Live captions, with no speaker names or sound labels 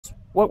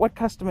What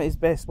customer is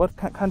best? What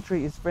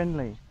country is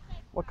friendly?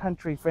 What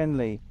country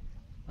friendly?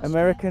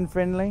 American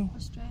friendly?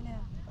 Australia.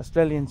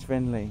 Australians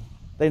friendly.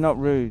 They're not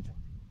rude.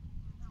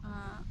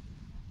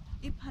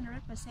 If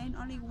 100%,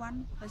 only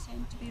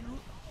 1% to be rude.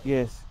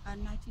 Yes.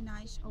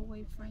 99 is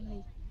always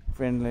friendly.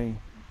 Friendly.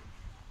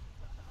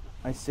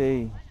 I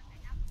see.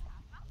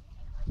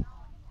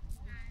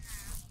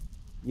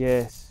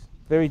 Yes.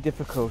 Very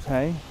difficult,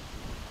 hey?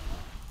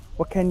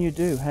 What can you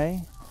do,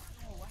 hey?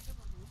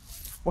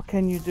 What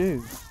can you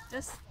do?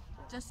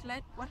 Just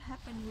let what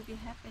happened will be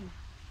happen,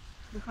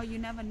 because you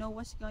never know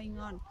what's going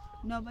on.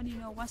 Nobody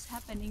know what's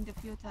happening in the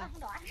future.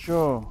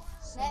 Sure.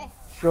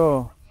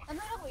 Sure.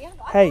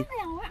 Hey,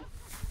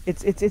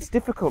 it's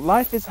difficult.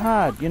 Life is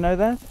hard, you know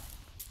that?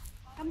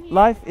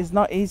 Life is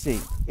not easy.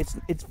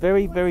 It's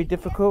very, very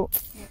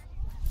difficult.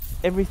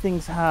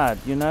 Everything's hard,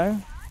 you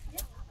know?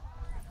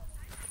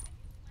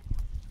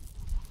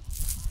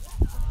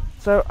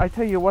 So I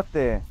tell you what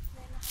there.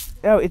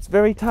 Oh, it's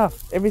very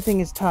tough.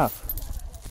 Everything is tough.